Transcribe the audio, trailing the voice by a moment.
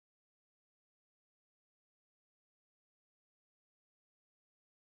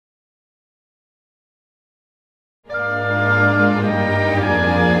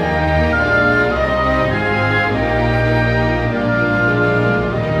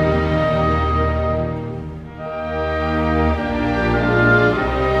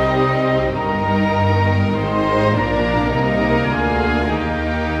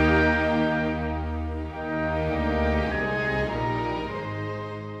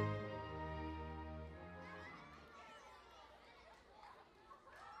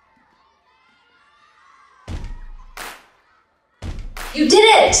You did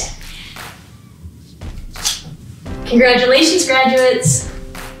it! Congratulations, graduates!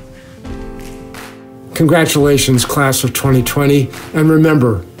 Congratulations, class of 2020. And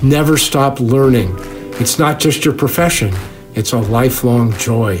remember, never stop learning. It's not just your profession, it's a lifelong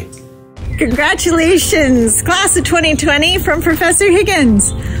joy. Congratulations, class of 2020 from Professor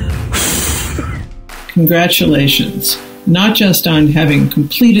Higgins. Congratulations, not just on having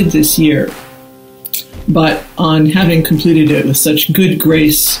completed this year, but on having completed it with such good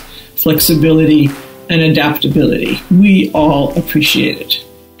grace, flexibility, and adaptability. We all appreciate it.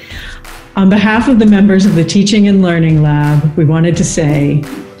 On behalf of the members of the Teaching and Learning Lab, we wanted to say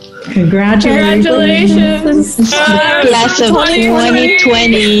congratulations. Class of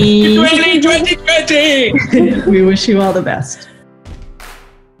 2020. 2020. We wish you all the best.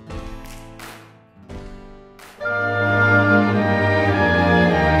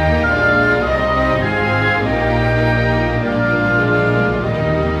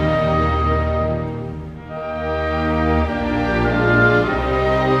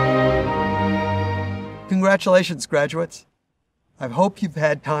 Congratulations, graduates. I hope you've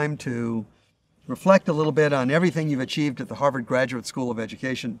had time to reflect a little bit on everything you've achieved at the Harvard Graduate School of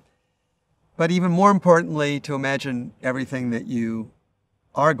Education, but even more importantly, to imagine everything that you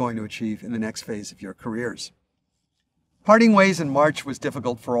are going to achieve in the next phase of your careers. Parting ways in March was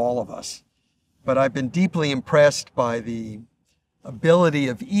difficult for all of us, but I've been deeply impressed by the ability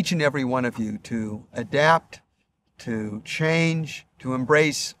of each and every one of you to adapt, to change, to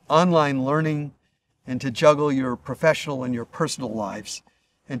embrace online learning, and to juggle your professional and your personal lives,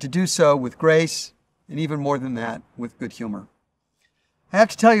 and to do so with grace, and even more than that, with good humor. I have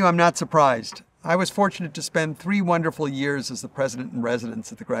to tell you, I'm not surprised. I was fortunate to spend 3 wonderful years as the president in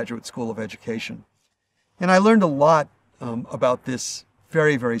residence at the Graduate School of Education, and I learned a lot about this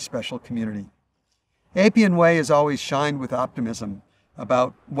very, very special community. Appian Way has always shined with optimism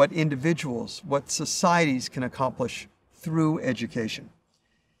about what individuals, what societies can accomplish through education.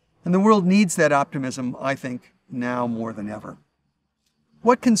 And the world needs that optimism, I think, now more than ever.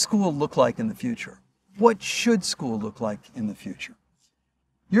 What can school look like in the future? What should school look like in the future?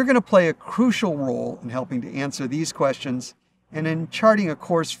 You're going to play a crucial role in helping to answer these questions and in charting a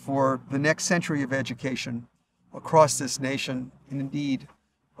course for the next century of education across this nation and indeed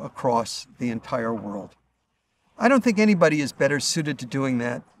across the entire world. I don't think anybody is better suited to doing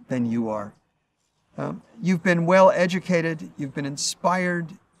that than you are. You've been well educated, you've been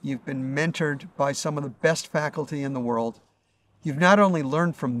inspired, you've been mentored by some of the best faculty in the world. You've not only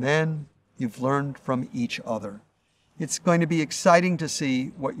learned from them, you've learned from each other. It's going to be exciting to see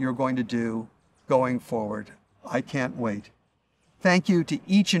what you're going to do going forward. I can't wait. Thank you to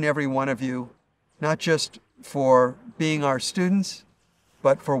each and every one of you, not just for being our students,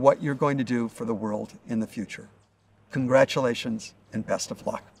 but for what you're going to do for the world in the future. Congratulations and best of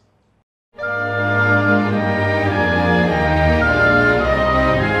luck.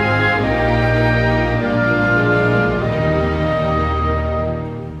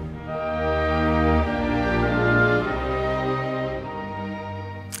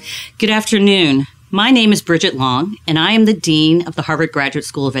 Good afternoon. My name is Bridget Long, and I am the Dean of the Harvard Graduate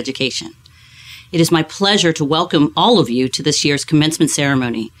School of Education. It is my pleasure to welcome all of you to this year's commencement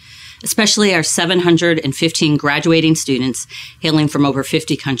ceremony, especially our 715 graduating students hailing from over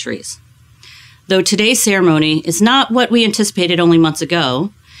 50 countries. Though today's ceremony is not what we anticipated only months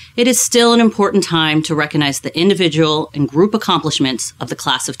ago, it is still an important time to recognize the individual and group accomplishments of the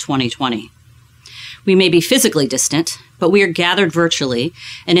class of 2020. We may be physically distant, but we are gathered virtually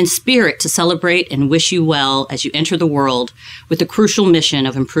and in spirit to celebrate and wish you well as you enter the world with the crucial mission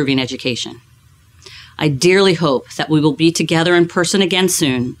of improving education. I dearly hope that we will be together in person again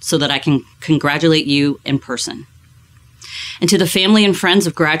soon so that I can congratulate you in person. And to the family and friends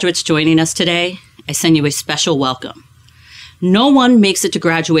of graduates joining us today, I send you a special welcome. No one makes it to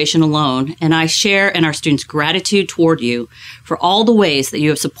graduation alone, and I share in our students' gratitude toward you for all the ways that you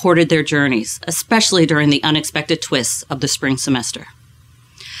have supported their journeys, especially during the unexpected twists of the spring semester.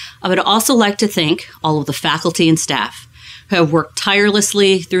 I would also like to thank all of the faculty and staff who have worked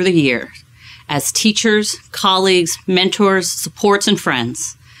tirelessly through the year as teachers, colleagues, mentors, supports, and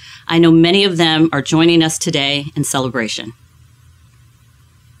friends. I know many of them are joining us today in celebration.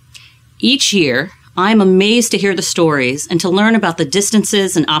 Each year, I'm amazed to hear the stories and to learn about the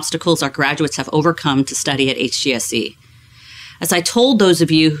distances and obstacles our graduates have overcome to study at HGSE. As I told those of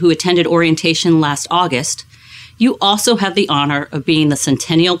you who attended orientation last August, you also have the honor of being the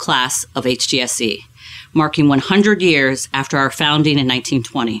centennial class of HGSE, marking 100 years after our founding in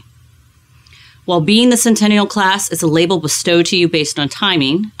 1920. While being the centennial class is a label bestowed to you based on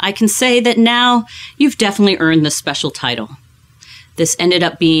timing, I can say that now you've definitely earned this special title. This ended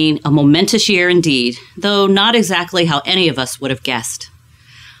up being a momentous year indeed, though not exactly how any of us would have guessed.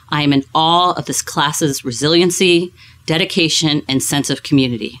 I am in awe of this class's resiliency, dedication, and sense of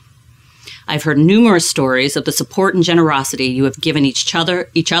community. I've heard numerous stories of the support and generosity you have given each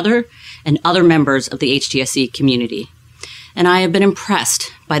other, and other members of the HGSE community. And I have been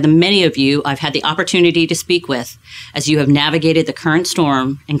impressed by the many of you I've had the opportunity to speak with as you have navigated the current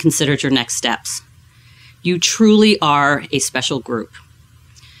storm and considered your next steps. You truly are a special group.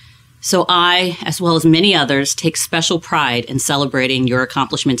 So I, as well as many others, take special pride in celebrating your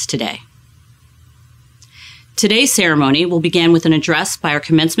accomplishments today. Today's ceremony will begin with an address by our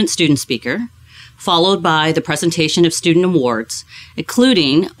commencement student speaker, followed by the presentation of student awards,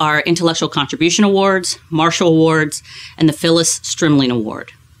 including our Intellectual Contribution Awards, Marshall Awards, and the Phyllis Strimling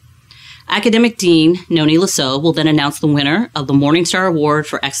Award. Academic Dean Noni Lasso will then announce the winner of the Morningstar Award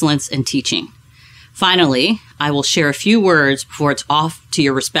for Excellence in Teaching. Finally, I will share a few words before it's off to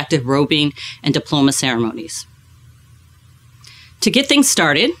your respective robing and diploma ceremonies. To get things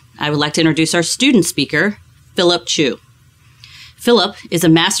started, I would like to introduce our student speaker, Philip Chu. Philip is a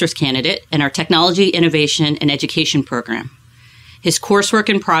master's candidate in our Technology, Innovation, and Education program. His coursework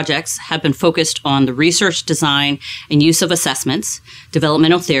and projects have been focused on the research, design, and use of assessments,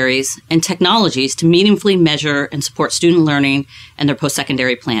 developmental theories, and technologies to meaningfully measure and support student learning and their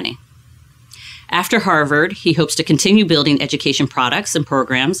post-secondary planning. After Harvard, he hopes to continue building education products and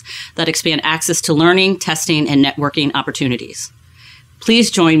programs that expand access to learning, testing, and networking opportunities.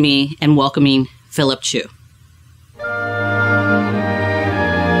 Please join me in welcoming Philip Chu.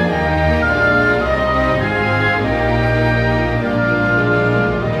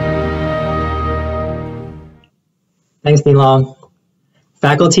 Thanks, Dean Long.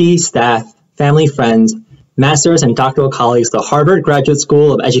 Faculty, staff, family, friends, master's and doctoral colleagues of the Harvard Graduate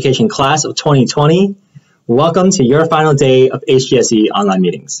School of Education class of 2020, welcome to your final day of HGSE online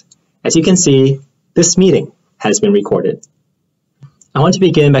meetings. As you can see, this meeting has been recorded. I want to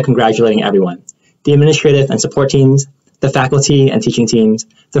begin by congratulating everyone, the administrative and support teams, the faculty and teaching teams,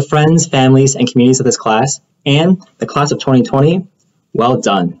 the friends, families, and communities of this class, and the class of 2020, well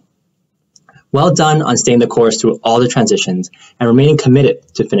done. Well done on staying the course through all the transitions and remaining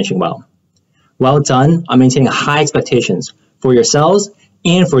committed to finishing well. Well done on maintaining high expectations for yourselves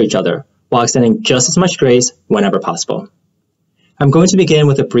and for each other while extending just as much grace whenever possible. I'm going to begin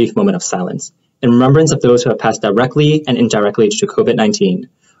with a brief moment of silence in remembrance of those who have passed directly and indirectly due to COVID-19,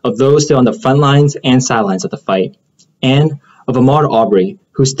 of those still on the front lines and sidelines of the fight, and of Ahmaud Arbery,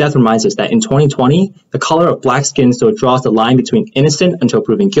 whose death reminds us that in 2020, the color of Black skin still draws the line between innocent until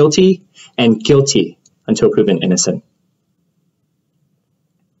proven guilty and guilty until proven innocent.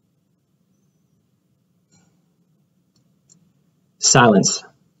 Silence,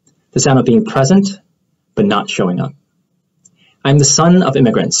 the sound of being present, but not showing up. I'm the son of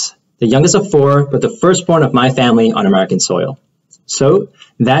immigrants, the youngest of four, but the firstborn of my family on American soil. So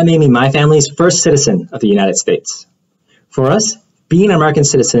that made me my family's first citizen of the United States. For us, being an American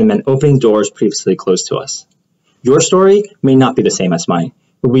citizen meant opening doors previously closed to us. Your story may not be the same as mine,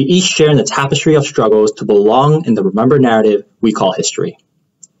 but we each share in the tapestry of struggles to belong in the remembered narrative we call history.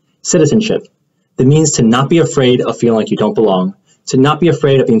 Citizenship, the means to not be afraid of feeling like you don't belong, to not be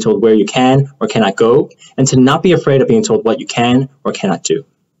afraid of being told where you can or cannot go, and to not be afraid of being told what you can or cannot do.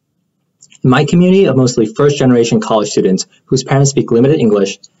 In my community of mostly first-generation college students whose parents speak limited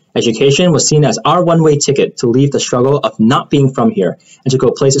English, education was seen as our one-way ticket to leave the struggle of not being from here and to go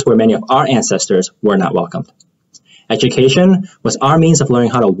places where many of our ancestors were not welcomed. Education was our means of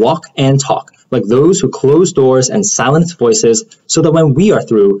learning how to walk and talk like those who close doors and silence voices so that when we are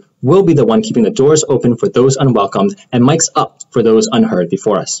through, we'll be the one keeping the doors open for those unwelcomed and mics up for those unheard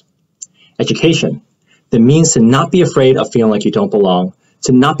before us. Education, the means to not be afraid of feeling like you don't belong,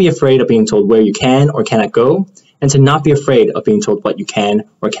 to not be afraid of being told where you can or cannot go, and to not be afraid of being told what you can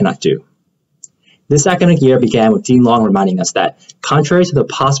or cannot do. This academic year began with Dean Long reminding us that, contrary to the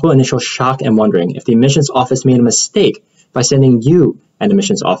possible initial shock and wondering if the admissions office made a mistake by sending you an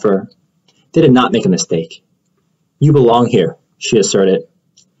admissions offer, they did not make a mistake. You belong here, she asserted.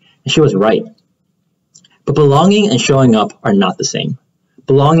 And she was right. But belonging and showing up are not the same.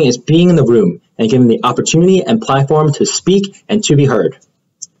 Belonging is being in the room and given the opportunity and platform to speak and to be heard.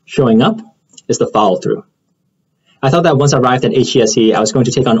 Showing up is the follow-through. I thought that once I arrived at HGSE, I was going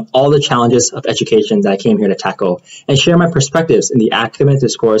to take on all the challenges of education that I came here to tackle and share my perspectives in the academic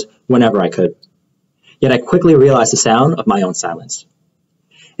discourse whenever I could. Yet I quickly realized the sound of my own silence.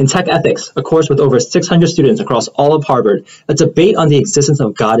 In Tech Ethics, a course with over 600 students across all of Harvard, a debate on the existence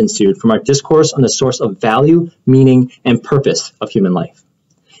of God ensued from our discourse on the source of value, meaning, and purpose of human life.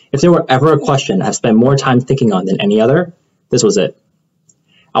 If there were ever a question I have spent more time thinking on than any other, This was it.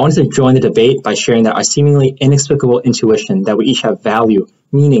 I wanted to join the debate by sharing that our seemingly inexplicable intuition that we each have value,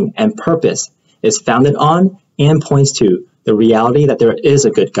 meaning, and purpose is founded on and points to the reality that there is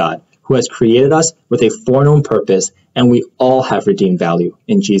a good God who has created us with a foreknown purpose, and we all have redeemed value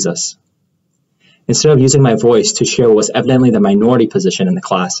in Jesus. Instead of using my voice to share what was evidently the minority position in the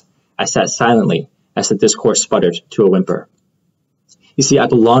class, I sat silently as the discourse sputtered to a whimper. You see, I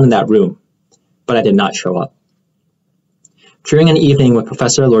belonged in that room, but I did not show up. During an evening with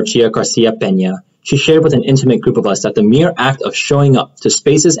Professor Lorgia Garcia Peña, she shared with an intimate group of us that the mere act of showing up to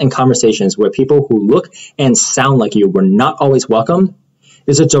spaces and conversations where people who look and sound like you were not always welcomed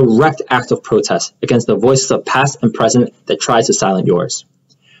is a direct act of protest against the voices of past and present that try to silence yours.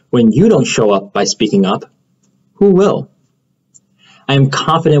 When you don't show up by speaking up, who will? I am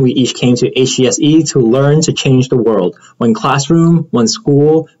confident we each came to HGSE to learn to change the world, one classroom, one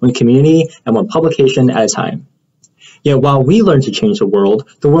school, one community, and one publication at a time. Yet while we learn to change the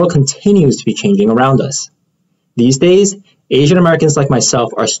world continues to be changing around us. These days, Asian Americans like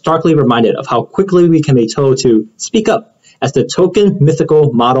myself are starkly reminded of how quickly we can be told to speak up as the token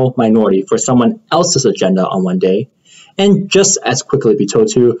mythical model minority for someone else's agenda on one day, and just as quickly be told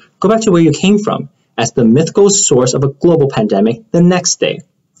to go back to where you came from as the mythical source of a global pandemic the next day,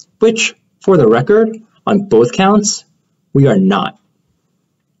 which, for the record, on both counts, we are not.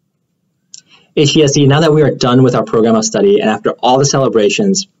 HGSE, now that we are done with our program of study and after all the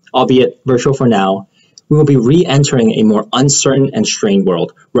celebrations, albeit virtual for now, we will be re-entering a more uncertain and strained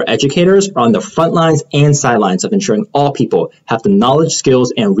world where educators are on the front lines and sidelines of ensuring all people have the knowledge,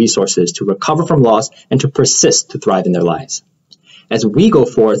 skills, and resources to recover from loss and to persist to thrive in their lives. As we go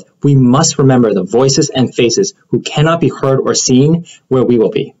forth, we must remember the voices and faces who cannot be heard or seen where we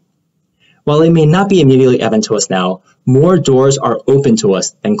will be. While it may not be immediately evident to us now, more doors are open to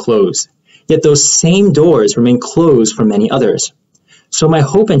us than closed. Yet those same doors remain closed for many others. So my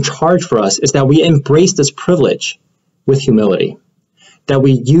hope and charge for us is that we embrace this privilege with humility, that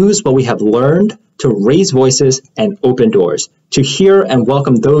we use what we have learned to raise voices and open doors, to hear and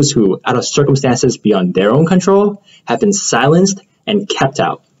welcome those who, out of circumstances beyond their own control, have been silenced and kept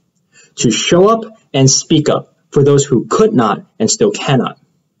out, to show up and speak up for those who could not and still cannot.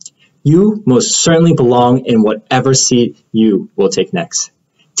 You most certainly belong in whatever seat you will take next.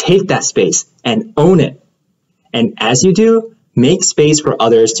 Take that space and own it. And as you do, make space for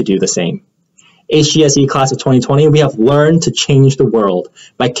others to do the same. HGSE Class of 2020, we have learned to change the world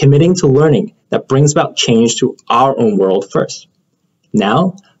by committing to learning that brings about change to our own world first.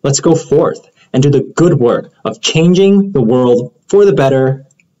 Now, let's go forth and do the good work of changing the world for the better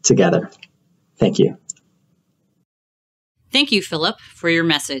together. Thank you. Thank you, Philip, for your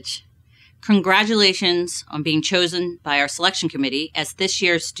message. Congratulations on being chosen by our selection committee as this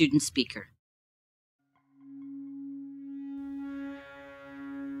year's student speaker.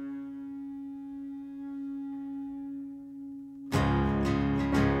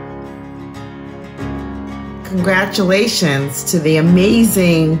 Congratulations to the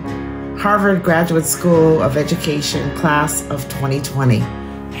amazing Harvard Graduate School of Education Class of 2020.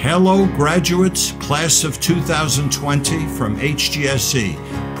 Hello, graduates, Class of 2020 from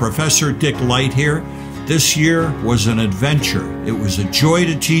HGSE. Professor Dick Light here. This year was an adventure. It was a joy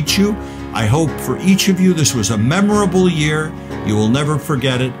to teach you. I hope for each of you this was a memorable year. You will never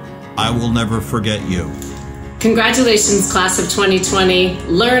forget it. I will never forget you. Congratulations, Class of 2020.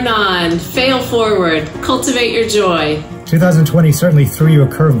 Learn on, fail forward, cultivate your joy. 2020 certainly threw you a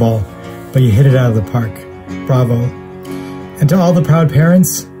curveball, but you hit it out of the park. Bravo. And to all the proud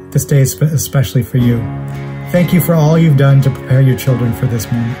parents, this day is especially for you. Thank you for all you've done to prepare your children for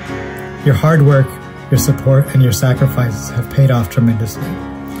this moment. Your hard work, your support, and your sacrifices have paid off tremendously.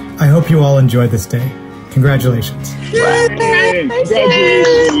 I hope you all enjoy this day. Congratulations. Congratulations.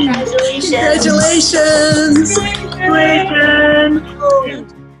 Congratulations.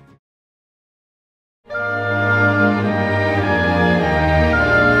 Congratulations.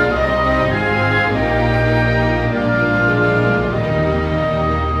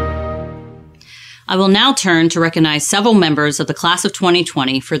 I will now turn to recognize several members of the Class of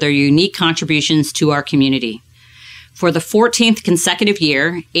 2020 for their unique contributions to our community. For the 14th consecutive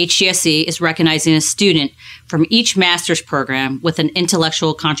year, HGSE is recognizing a student from each master's program with an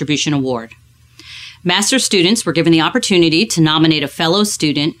Intellectual Contribution Award. Master's students were given the opportunity to nominate a fellow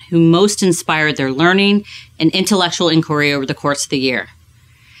student who most inspired their learning and intellectual inquiry over the course of the year.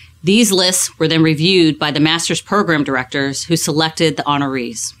 These lists were then reviewed by the master's program directors who selected the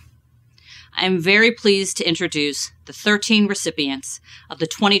honorees. I am very pleased to introduce the 13 recipients of the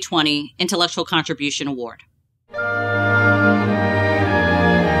 2020 Intellectual Contribution Award.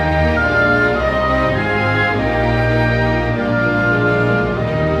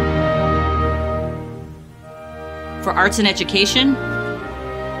 Arts and Education,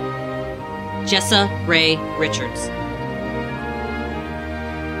 Jessa Ray Richards.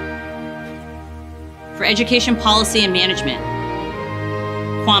 For Education Policy and Management,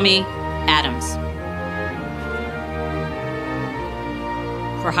 Kwame Adams.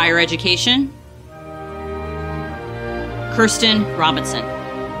 For Higher Education, Kirsten Robinson.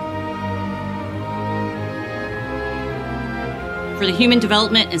 For the Human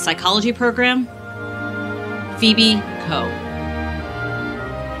Development and Psychology Program, Phoebe Coe.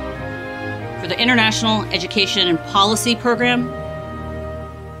 For the International Education and Policy Program,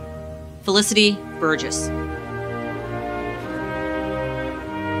 Felicity Burgess.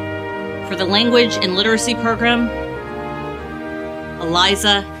 For the Language and Literacy Program,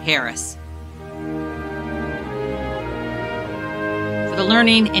 Eliza Harris. For the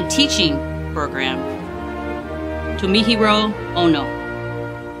Learning and Teaching Program, Tomihiro Ono.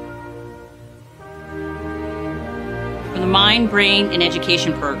 For the Mind, Brain, and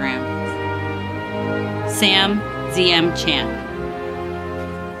Education Program, Sam ZM Chan.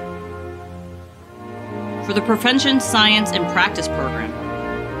 For the Prevention, Science, and Practice Program,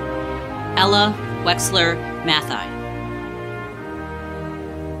 Ella Wexler Mathai.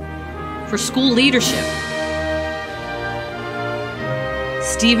 For School Leadership,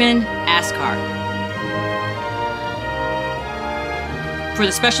 Stephen Askar. For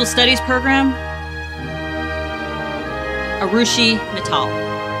the Special Studies Program, Arushi Mittal.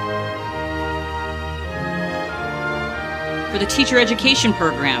 For the Teacher Education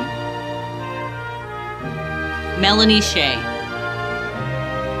Program, Melanie Shea.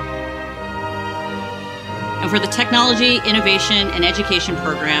 And for the Technology, Innovation, and Education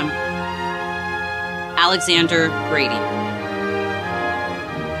Program, Alexander Brady.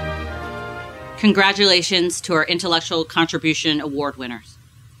 Congratulations to our Intellectual Contribution Award winners.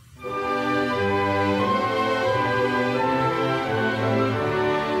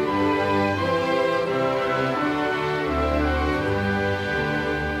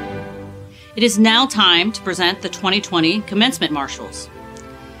 It is now time to present the 2020 Commencement Marshals.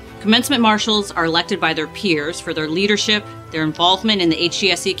 Commencement Marshals are elected by their peers for their leadership, their involvement in the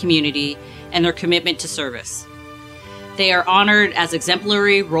HGSE community, and their commitment to service. They are honored as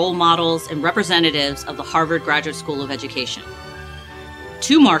exemplary role models and representatives of the Harvard Graduate School of Education.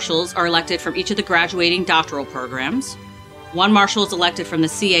 2 marshals are elected from each of the graduating doctoral programs. 1 marshal is elected from the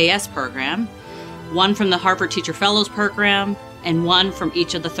CAS program, 1 from the Harvard Teacher Fellows program, and 1 from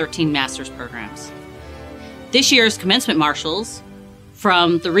each of the 13 master's programs. This year's commencement marshals,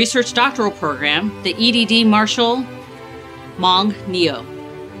 from the Research Doctoral Program, the EDD Marshal, Mong Neo.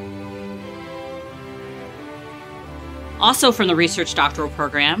 Also from the Research Doctoral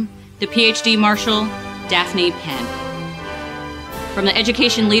Program, the PhD Marshal, Daphne Penn. From the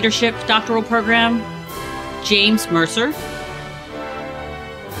Education Leadership Doctoral Program, James Mercer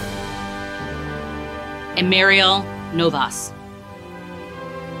and Mariel Novas.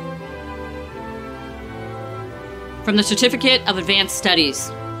 From the Certificate of Advanced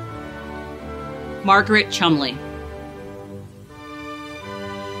Studies, Margaret Chumley.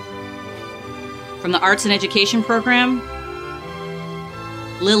 From the Arts and Education Program,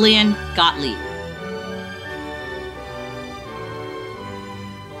 Lillian Gottlieb.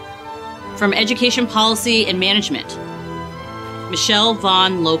 From Education Policy and Management, Michelle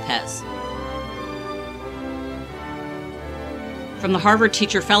Vaughn Lopez. From the Harvard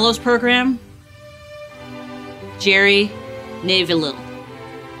Teacher Fellows Program, Jerry Nevilil.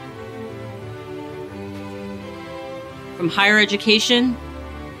 From Higher Education,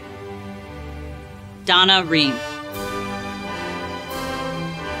 Donna Ream.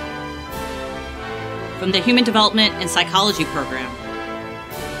 From the Human Development and Psychology Program,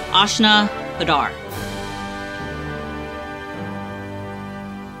 Ashna Badar.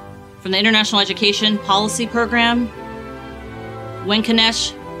 From the International Education Policy Program,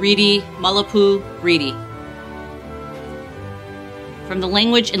 Venkanesh Reedy Malapu Reedy. From the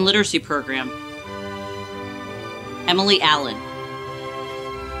Language and Literacy Program, Emily Allen.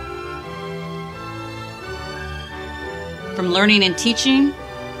 From Learning and Teaching,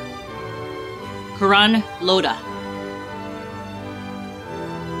 Karan Loda.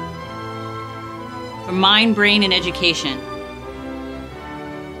 From Mind, Brain, and Education,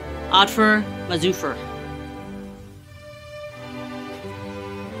 Adfer Mazufar.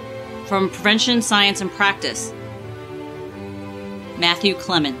 From Prevention, Science, and Practice, Matthew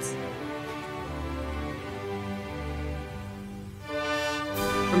Clemens.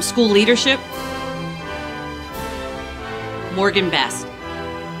 From School Leadership, Morgan Best.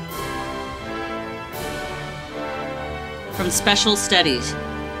 From Special Studies,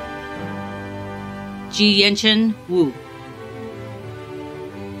 Jiyenchen Wu.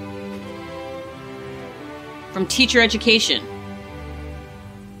 From Teacher Education,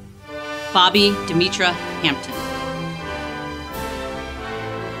 Bobby Demetra Hampton.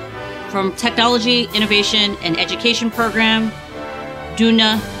 From Technology, Innovation, and Education Program,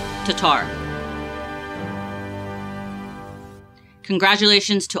 Duna Tatar.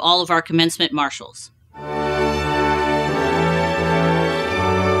 Congratulations to all of our commencement marshals.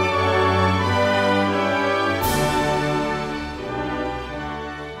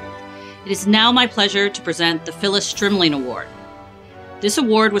 It is now my pleasure to present the Phyllis Strimling Award. This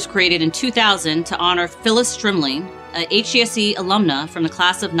award was created in 2000 to honor Phyllis Strimling, a HGSE alumna from the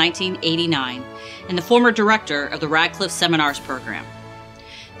class of 1989 and the former director of the Radcliffe Seminars program.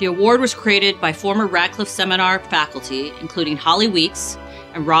 The award was created by former Radcliffe Seminar faculty, including Holly Weeks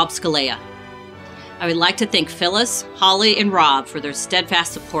and Rob Scalea. I would like to thank Phyllis, Holly, and Rob for their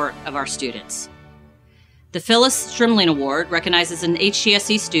steadfast support of our students. The Phyllis Strimling Award recognizes an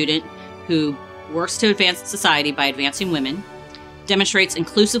HGSE student who works to advance society by advancing women, demonstrates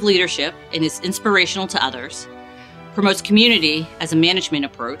inclusive leadership and is inspirational to others, promotes community as a management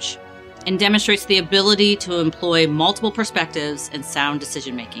approach, and demonstrates the ability to employ multiple perspectives and sound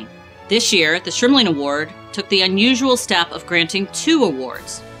decision-making. This year, the Strimling Award took the unusual step of granting 2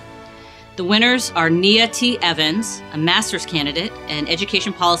 awards. The winners are Nia T. Evans, a master's candidate in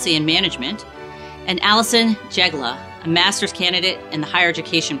education policy and management, and Allison Jegla, a master's candidate in the higher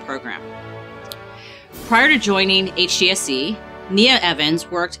education program. Prior to joining HGSE, Nia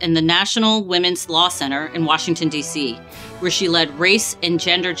Evans worked in the National Women's Law Center in Washington, D.C., where she led race and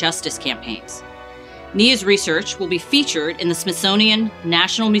gender justice campaigns. Nia's research will be featured in the Smithsonian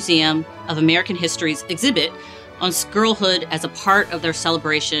National Museum of American History's exhibit on girlhood as a part of their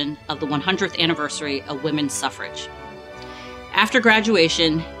celebration of the 100th anniversary of women's suffrage. After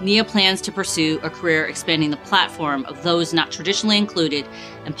graduation, Nia plans to pursue a career expanding the platform of those not traditionally included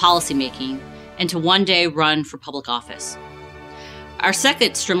in policymaking and to one day run for public office. Our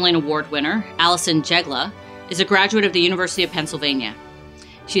second Strimling Award winner, Allison Jegla, is a graduate of the University of Pennsylvania.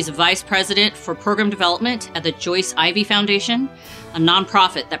 She is a vice president for program development at the Joyce Ivy Foundation, a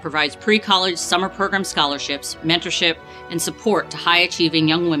nonprofit that provides pre-college summer program scholarships, mentorship, and support to high-achieving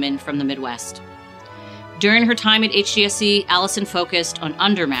young women from the Midwest. During her time at HGSE, Allison focused on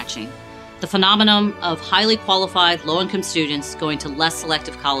undermatching, the phenomenon of highly qualified low-income students going to less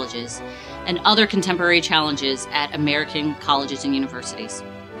selective colleges, and other contemporary challenges at American colleges and universities.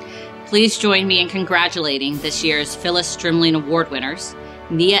 Please join me in congratulating this year's Phyllis Strimling Award winners,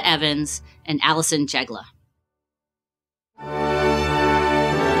 Nia Evans and Allison Jegla.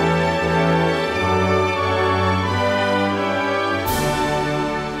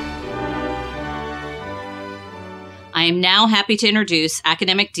 I am now happy to introduce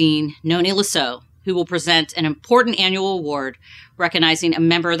Academic Dean Noni Lasso, who will present an important annual award recognizing a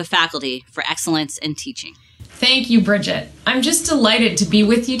member of the faculty for excellence in teaching. Thank you, Bridget. I'm just delighted to be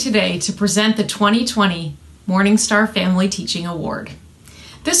with you today to present the 2020 Morningstar Family Teaching Award.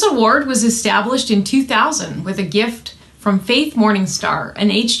 This award was established in 2000 with a gift from Faith Morningstar, an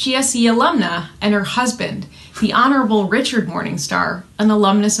HGSE alumna, and her husband, the Honorable Richard Morningstar, an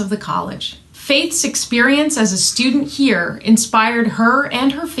alumnus of the college. Faith's experience as a student here inspired her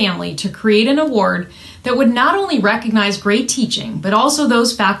and her family to create an award that would not only recognize great teaching, but also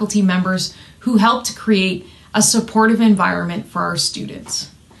those faculty members who helped to create a supportive environment for our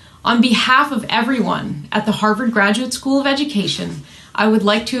students. On behalf of everyone at the Harvard Graduate School of Education, I would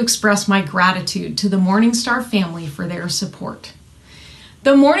like to express my gratitude to the Morningstar family for their support.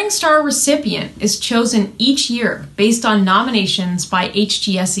 The Morningstar recipient is chosen each year based on nominations by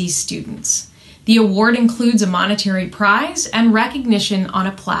HGSE students. The award includes a monetary prize and recognition on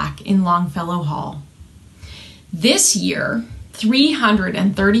a plaque in Longfellow Hall. This year,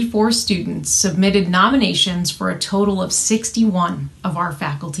 334 students submitted nominations for a total of 61 of our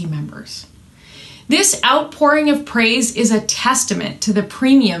faculty members. This outpouring of praise is a testament to the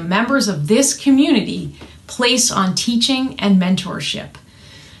premium members of this community place on teaching and mentorship.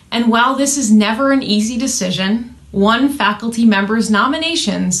 And while this is never an easy decision, one faculty member's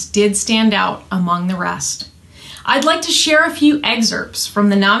nominations did stand out among the rest. I'd like to share a few excerpts from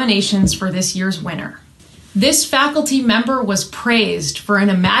the nominations for this year's winner. This faculty member was praised for an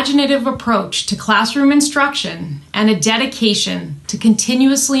imaginative approach to classroom instruction and a dedication to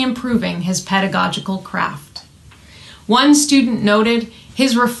continuously improving his pedagogical craft. One student noted,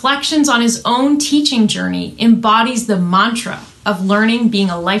 his reflections on his own teaching journey embodies the mantra of learning being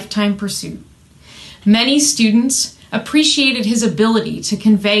a lifetime pursuit. Many students appreciated his ability to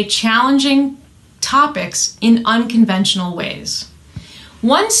convey challenging topics in unconventional ways.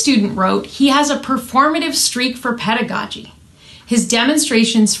 One student wrote, "He has a performative streak for pedagogy. His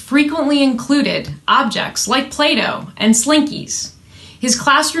demonstrations frequently included objects like Play-Doh and Slinkies. His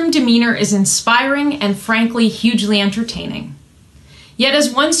classroom demeanor is inspiring and frankly hugely entertaining." Yet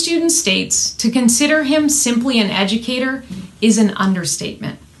as one student states, to consider him simply an educator is an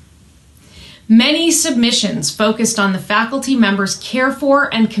understatement. Many submissions focused on the faculty member's care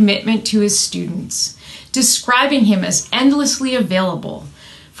for and commitment to his students, describing him as endlessly available,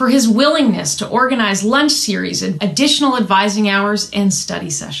 for his willingness to organize lunch series, additional advising hours, and study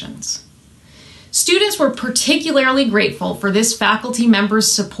sessions. Students were particularly grateful for this faculty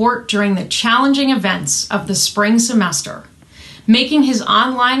member's support during the challenging events of the spring semester, making his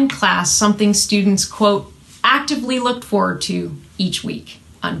online class something students, quote, actively looked forward to each week,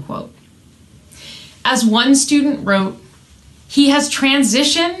 unquote. As one student wrote, "He has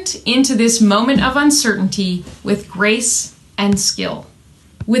transitioned into this moment of uncertainty with grace and skill."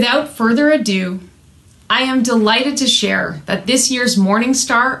 Without further ado, I am delighted to share that this year's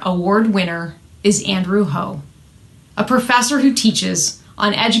Morningstar Award winner is Andrew Ho, a professor who teaches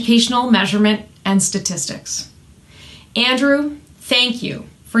on educational measurement and statistics. Andrew, thank you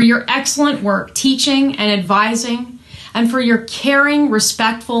for your excellent work teaching and advising, and for your caring,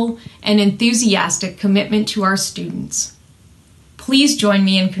 respectful, and enthusiastic commitment to our students. Please join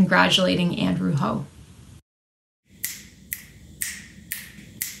me in congratulating Andrew Ho.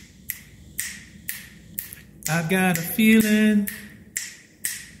 I've got a feeling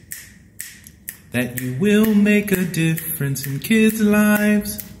that you will make a difference in kids'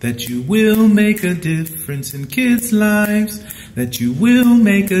 lives, that you will make a difference in kids' lives, that you will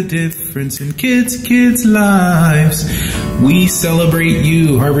make a difference in kids' lives. We celebrate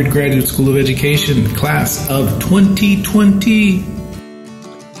you, Harvard Graduate School of Education, class of 2020.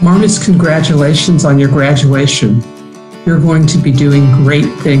 Warmest congratulations on your graduation. You're going to be doing great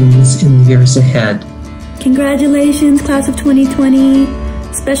things in the years ahead. Congratulations, class of 2020.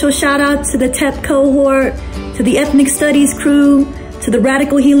 Special shout out to the TEP cohort, to the Ethnic Studies crew, to the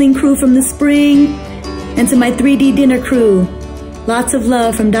Radical Healing crew from the spring, and to my 3D dinner crew. Lots of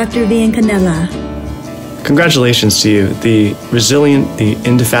love from Dr. V and Canella. Congratulations to you, the resilient, the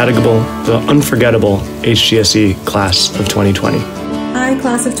indefatigable, the unforgettable HGSE class of 2020. Hi,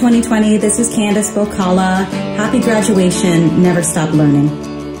 class of 2020. This is Candace Bocala. Happy graduation. Never stop learning.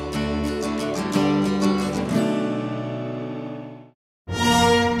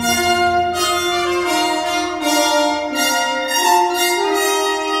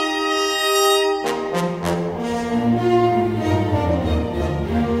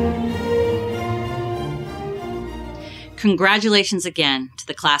 Congratulations again to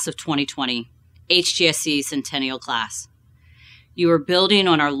the class of 2020, HGSE Centennial Class. You are building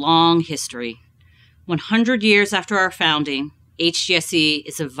on our long history. 100 years after our founding, HGSE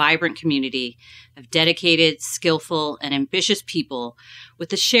is a vibrant community of dedicated, skillful, and ambitious people with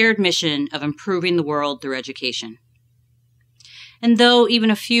the shared mission of improving the world through education. And though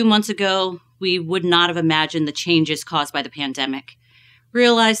even a few months ago, we would not have imagined the changes caused by the pandemic,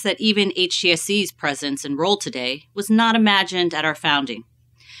 realize that even HGSE's presence and role today was not imagined at our founding.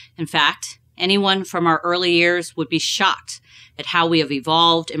 In fact, anyone from our early years would be shocked at how we have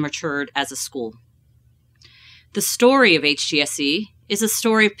evolved and matured as a school. The story of HGSE is a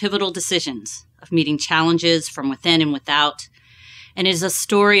story of pivotal decisions, of meeting challenges from within and without, and is a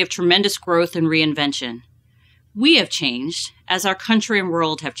story of tremendous growth and reinvention. We have changed as our country and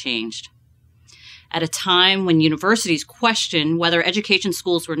world have changed. At a time when universities questioned whether education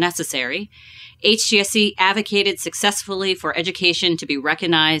schools were necessary, HGSE advocated successfully for education to be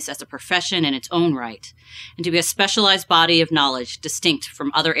recognized as a profession in its own right, and to be a specialized body of knowledge distinct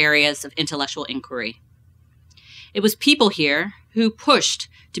from other areas of intellectual inquiry. It was people here who pushed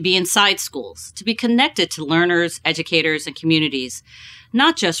to be inside schools, to be connected to learners, educators, and communities,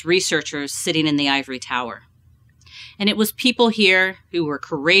 not just researchers sitting in the ivory tower. And it was people here who were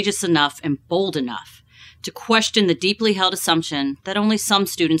courageous enough and bold enough to question the deeply held assumption that only some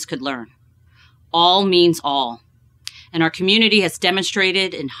students could learn. All means all. And our community has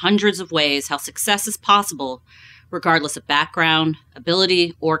demonstrated in hundreds of ways how success is possible, regardless of background,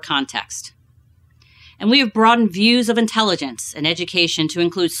 ability, or context. And we have broadened views of intelligence and education to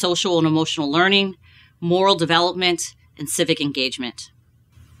include social and emotional learning, moral development, and civic engagement.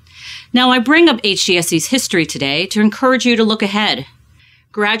 Now, I bring up HGSE's history today to encourage you to look ahead.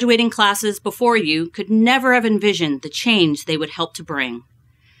 Graduating classes before you could never have envisioned the change they would help to bring.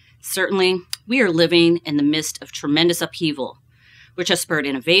 Certainly, we are living in the midst of tremendous upheaval, which has spurred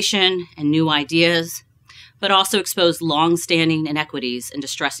innovation and new ideas, but also exposed long-standing inequities in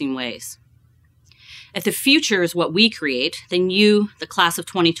distressing ways. If the future is what we create, then you, the class of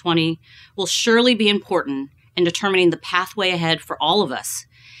 2020, will surely be important in determining the pathway ahead for all of us,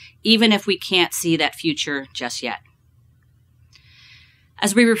 even if we can't see that future just yet.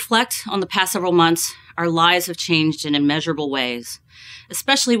 As we reflect on the past several months, our lives have changed in immeasurable ways,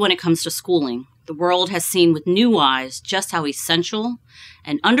 especially when it comes to schooling. The world has seen with new eyes just how essential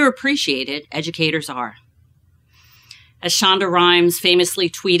and underappreciated educators are. As Shonda Rhimes famously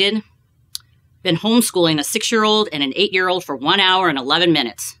tweeted, "Been homeschooling a 6-year-old and an 8-year-old for 1 hour and 11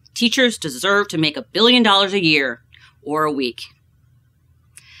 minutes. Teachers deserve to make $1 billion a year or a week."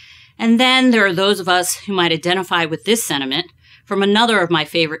 And then there are those of us who might identify with this sentiment from another of my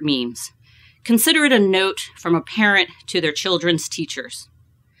favorite memes. Consider it a note from a parent to their children's teachers.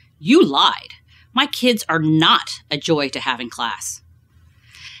 "You lied. My kids are not a joy to have in class."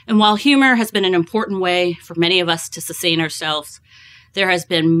 And while humor has been an important way for many of us to sustain ourselves, there has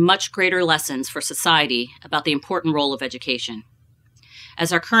been much greater lessons for society about the important role of education.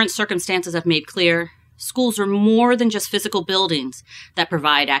 As our current circumstances have made clear, schools are more than just physical buildings that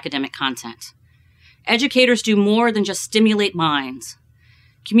provide academic content. Educators do more than just stimulate minds.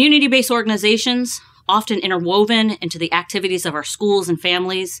 Community-based organizations, often interwoven into the activities of our schools and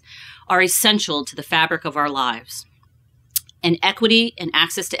families, are essential to the fabric of our lives. And equity and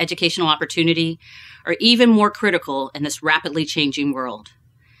access to educational opportunity are even more critical in this rapidly changing world.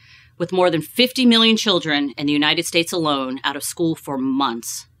 With more than 50 million children in the United States alone out of school for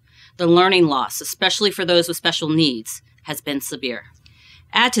months, the learning loss, especially for those with special needs, has been severe.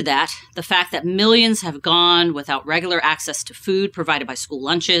 Add to that the fact that millions have gone without regular access to food provided by school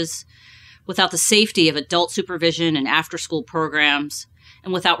lunches, without the safety of adult supervision and after-school programs,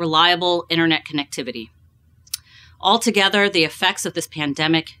 and without reliable internet connectivity. Altogether, the effects of this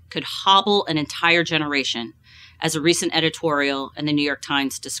pandemic could hobble an entire generation, as a recent editorial in the New York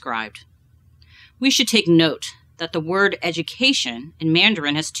Times described. We should take note that the word education in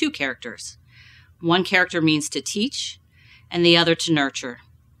Mandarin has 2 characters. One character means to teach, and the other to nurture.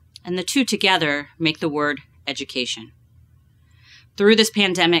 And the 2 together make the word education. Through this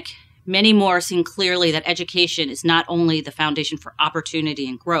pandemic, many more are seeing clearly that education is not only the foundation for opportunity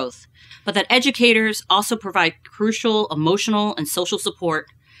and growth, but that educators also provide crucial emotional and social support,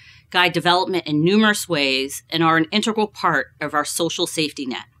 guide development in numerous ways, and are an integral part of our social safety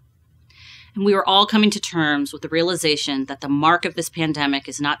net. And we are all coming to terms with the realization that the mark of this pandemic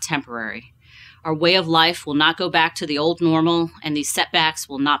is not temporary. Our way of life will not go back to the old normal, and these setbacks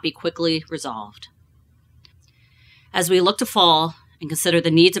will not be quickly resolved. As we look to fall and consider the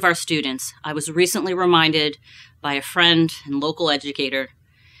needs of our students, I was recently reminded by a friend and local educator,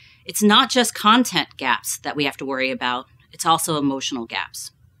 it's not just content gaps that we have to worry about, it's also emotional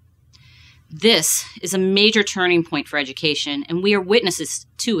gaps. This is a major turning point for education, and we are witnesses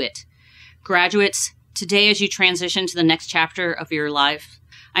to it. Graduates, today as you transition to the next chapter of your life,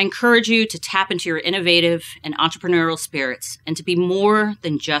 I encourage you to tap into your innovative and entrepreneurial spirits and to be more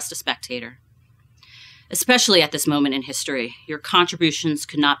than just a spectator. Especially at this moment in history, your contributions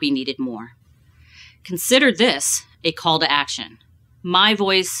could not be needed more. Consider this a call to action. My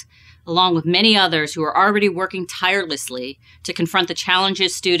voice, along with many others who are already working tirelessly to confront the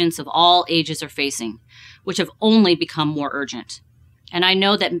challenges students of all ages are facing, which have only become more urgent. And I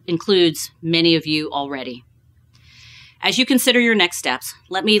know that includes many of you already. As you consider your next steps,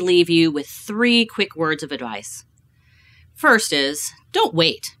 let me leave you with 3 quick words of advice. First is, don't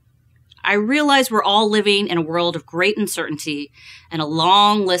wait. I realize we're all living in a world of great uncertainty and a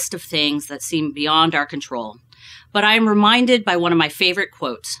long list of things that seem beyond our control. But I am reminded by one of my favorite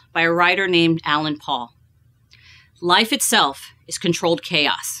quotes by a writer named Alan Paul. Life itself is controlled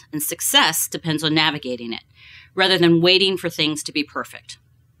chaos, and success depends on navigating it, rather than waiting for things to be perfect.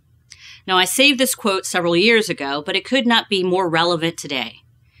 Now, I saved this quote several years ago, but it could not be more relevant today.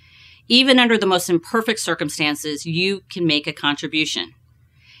 Even under the most imperfect circumstances, you can make a contribution.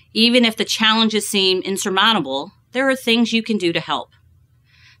 Even if the challenges seem insurmountable, there are things you can do to help.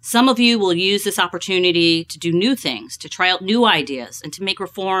 Some of you will use this opportunity to do new things, to try out new ideas, and to make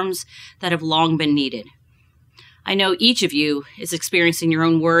reforms that have long been needed. I know each of you is experiencing your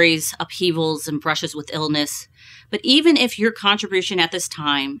own worries, upheavals, and brushes with illness, but even if your contribution at this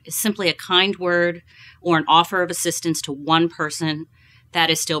time is simply a kind word or an offer of assistance to one person, that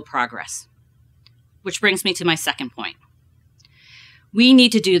is still progress. Which brings me to my second point. We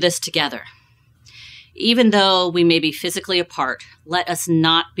need to do this together. Even though we may be physically apart, let us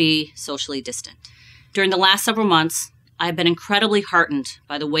not be socially distant. During the last several months, I have been incredibly heartened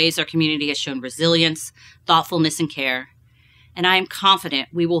by the ways our community has shown resilience, thoughtfulness, and care. And I am confident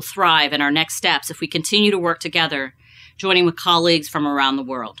we will thrive in our next steps if we continue to work together, joining with colleagues from around the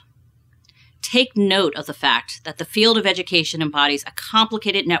world. take note of the fact that the field of education embodies a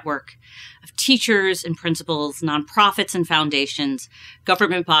complicated network of teachers and principals, nonprofits and foundations,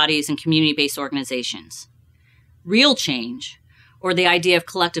 government bodies, and community-based organizations. Real change, or the idea of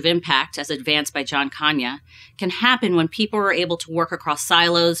collective impact as advanced by John Kanya, can happen when people are able to work across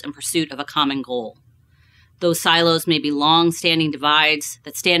silos in pursuit of a common goal. Those silos may be long-standing divides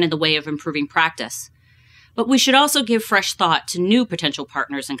that stand in the way of improving practice, but we should also give fresh thought to new potential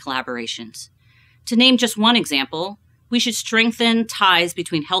partners and collaborations. To name just one example, we should strengthen ties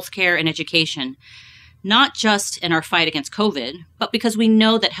between healthcare and education, not just in our fight against COVID, but because we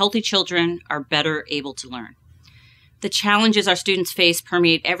know that healthy children are better able to learn. The challenges our students face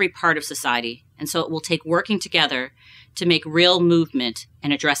permeate every part of society, and so it will take working together to make real movement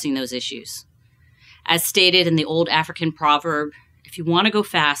in addressing those issues. As stated in the old African proverb, if you want to go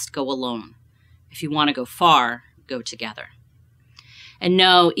fast, go alone. If you want to go far, go together. And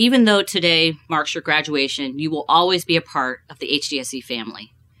know, even though today marks your graduation, you will always be a part of the HGSE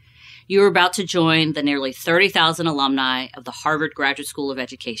family. You are about to join the nearly 30,000 alumni of the Harvard Graduate School of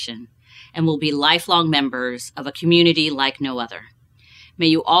Education and will be lifelong members of a community like no other. May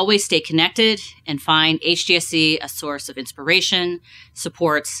you always stay connected and find HGSE a source of inspiration,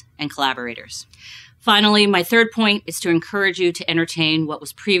 supports, and collaborators. Finally, my third point is to encourage you to entertain what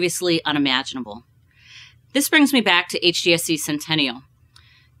was previously unimaginable. This brings me back to HGSE Centennial.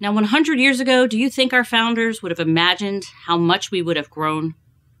 Now, 100 years ago, do you think our founders would have imagined how much we would have grown?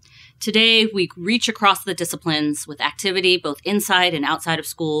 Today, we reach across the disciplines with activity both inside and outside of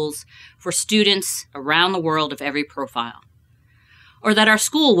schools for students around the world of every profile. Or that our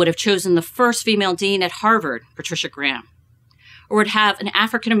school would have chosen the first female dean at Harvard, Patricia Graham. Or would have an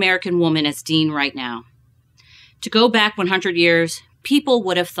African-American woman as dean right now. To go back 100 years, people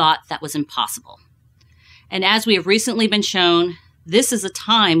would have thought that was impossible. And as we have recently been shown, this is a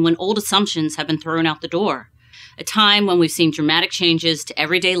time when old assumptions have been thrown out the door, a time when we've seen dramatic changes to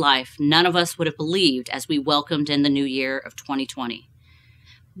everyday life none of us would have believed as we welcomed in the new year of 2020.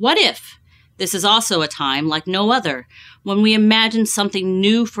 What if this is also a time like no other when we imagine something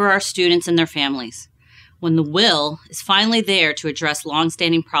new for our students and their families, when the will is finally there to address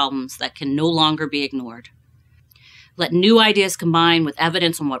longstanding problems that can no longer be ignored? Let new ideas combine with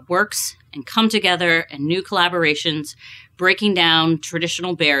evidence on what works and come together in new collaborations, breaking down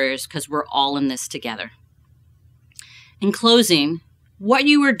traditional barriers because we're all in this together. In closing, what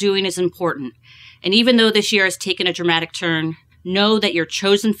you are doing is important, and even though this year has taken a dramatic turn, know that your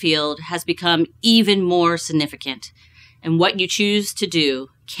chosen field has become even more significant, and what you choose to do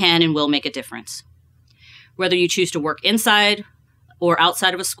can and will make a difference. Whether you choose to work inside or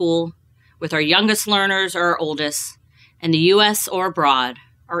outside of a school, with our youngest learners or our oldest, in the U.S. or abroad,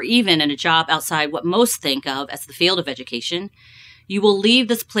 or even in a job outside what most think of as the field of education, you will leave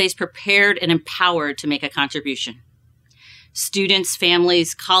this place prepared and empowered to make a contribution. Students,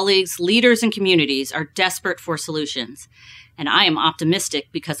 families, colleagues, leaders, and communities are desperate for solutions, and I am optimistic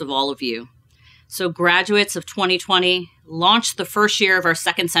because of all of you. So graduates of 2020, launch the first year of our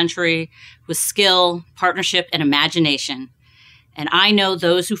second century with skill, partnership, and imagination. And I know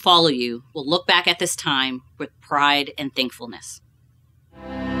those who follow you will look back at this time with pride and thankfulness.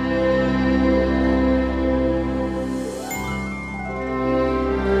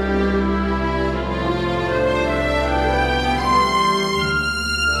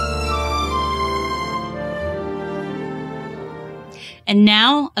 And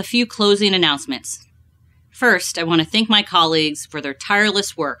now, a few closing announcements. First, I want to thank my colleagues for their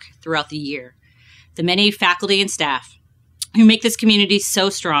tireless work throughout the year, the many faculty and staff who make this community so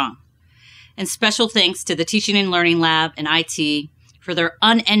strong, and special thanks to the Teaching and Learning Lab and IT for their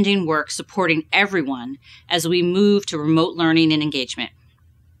unending work supporting everyone as we move to remote learning and engagement.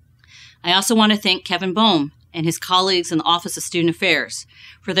 I also want to thank Kevin Bohm and his colleagues in the Office of Student Affairs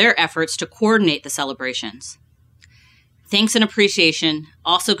for their efforts to coordinate the celebrations. Thanks and appreciation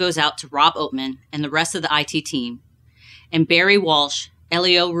also goes out to Rob Oatman and the rest of the IT team, and Barry Walsh,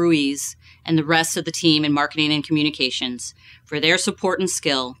 Elio Ruiz, and the rest of the team in marketing and communications for their support and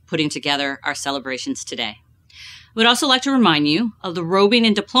skill putting together our celebrations today. I would also like to remind you of the robing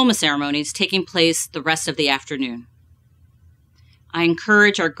and diploma ceremonies taking place the rest of the afternoon. I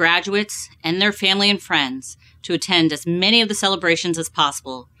encourage our graduates and their family and friends to attend as many of the celebrations as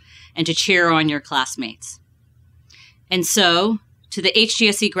possible and to cheer on your classmates. And so, to the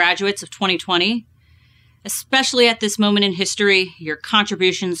HGSE graduates of 2020, especially at this moment in history, your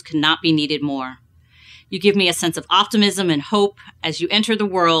contributions could not be needed more. You give me a sense of optimism and hope as you enter the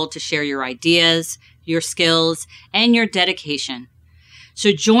world to share your ideas, your skills, and your dedication.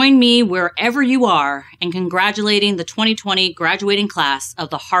 So join me wherever you are in congratulating the 2020 graduating class of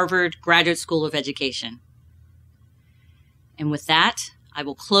the Harvard Graduate School of Education. And with that, I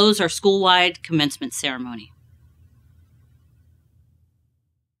will close our school-wide commencement ceremony.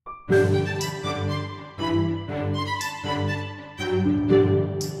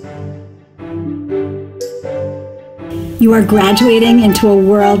 You are graduating into a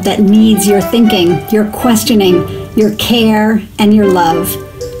world that needs your thinking, your questioning, your care, and your love.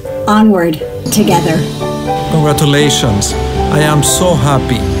 Onward, together. Congratulations. I am so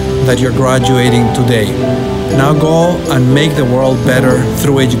happy that you're graduating today. Now go and make the world better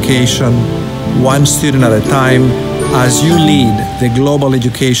through education, one student at a time, as you lead the global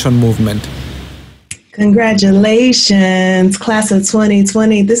education movement. Congratulations, class of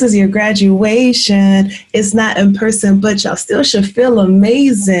 2020. This is your graduation. It's not in person, but y'all still should feel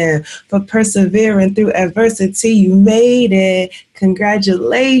amazing for persevering through adversity. You made it.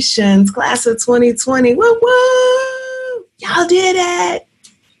 Congratulations, class of 2020. Woo woo! Y'all did it.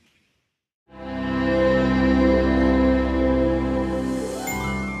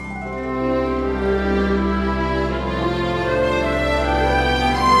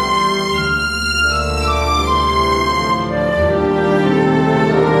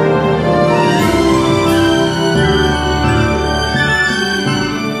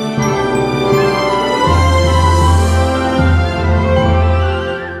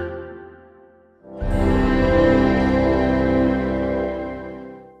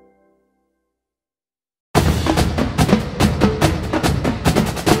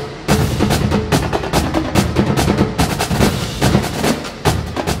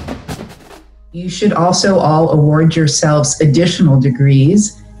 You should also all award yourselves additional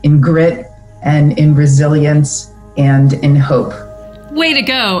degrees in grit and in resilience and in hope. Way to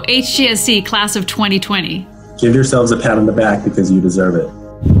go, HGSE class of 2020. Give yourselves a pat on the back because you deserve it.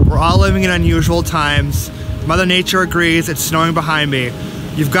 We're all living in unusual times. Mother Nature agrees, it's snowing behind me.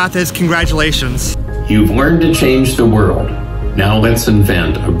 You've got this, congratulations. You've learned to change the world. Now let's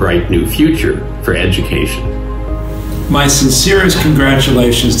invent a bright new future for education. My sincerest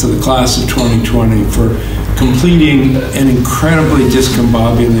congratulations to the class of 2020 for completing an incredibly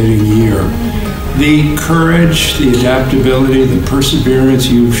discombobulating year. The courage, the adaptability, the perseverance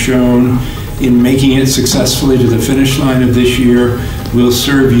you've shown in making it successfully to the finish line of this year will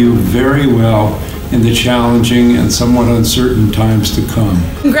serve you very well in the challenging and somewhat uncertain times to come.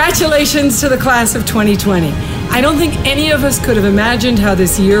 Congratulations to the class of 2020. I don't think any of us could have imagined how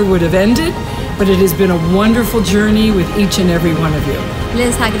this year would have ended, but it has been a wonderful journey with each and every one of you.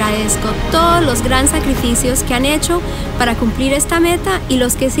 Les agradezco todos los gran sacrificios que han hecho para cumplir esta meta y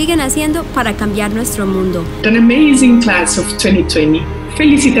los que siguen haciendo para cambiar nuestro mundo. An amazing class of 2020.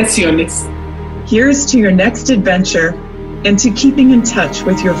 Felicitaciones. Here's to your next adventure and to keeping in touch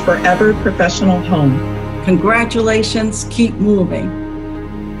with your forever professional home. Congratulations, keep moving.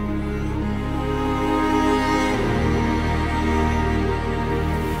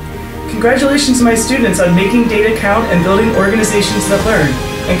 Congratulations to my students on making data count and building organizations that learn.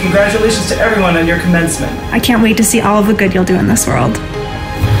 And congratulations to everyone on your commencement. I can't wait to see all of the good you'll do in this world.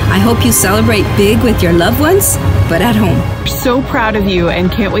 I hope you celebrate big with your loved ones, but at home. So proud of you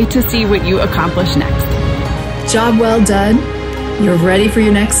and can't wait to see what you accomplish next. Job well done. You're ready for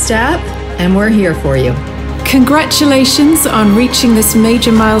your next step, and we're here for you. Congratulations on reaching this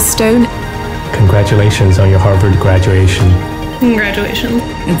major milestone. Congratulations on your Harvard graduation. Congratulations.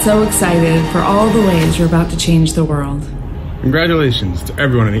 And so excited for all the ways you're about to change the world. Congratulations to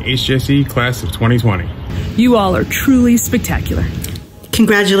everyone in the HGSE class of 2020. You all are truly spectacular.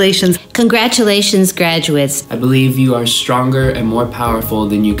 Congratulations. Congratulations, graduates. I believe you are stronger and more powerful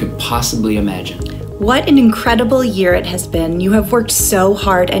than you could possibly imagine. What an incredible year it has been. You have worked so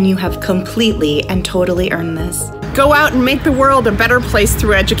hard and you have completely and totally earned this. Go out and make the world a better place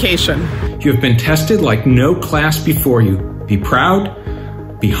through education. You have been tested like no class before you. Be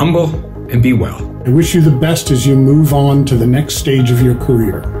proud, be humble, and be well. I wish you the best as you move on to the next stage of your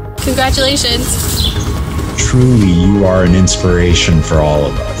career. Congratulations. Truly, you are an inspiration for all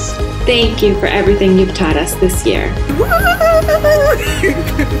of us. Thank you for everything you've taught us this year.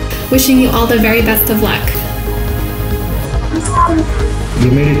 Wishing you all the very best of luck.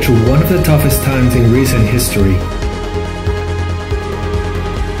 You made it through one of the toughest times in recent history.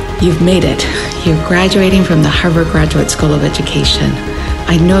 You've made it. You're graduating from the Harvard Graduate School of Education.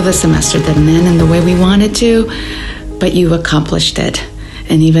 I know the semester didn't end in the way we wanted to, but you accomplished it.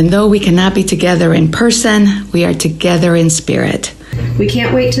 And even though we cannot be together in person, we are together in spirit. We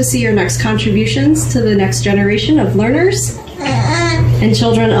can't wait to see your next contributions to the next generation of learners and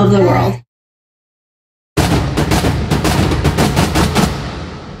children of the world.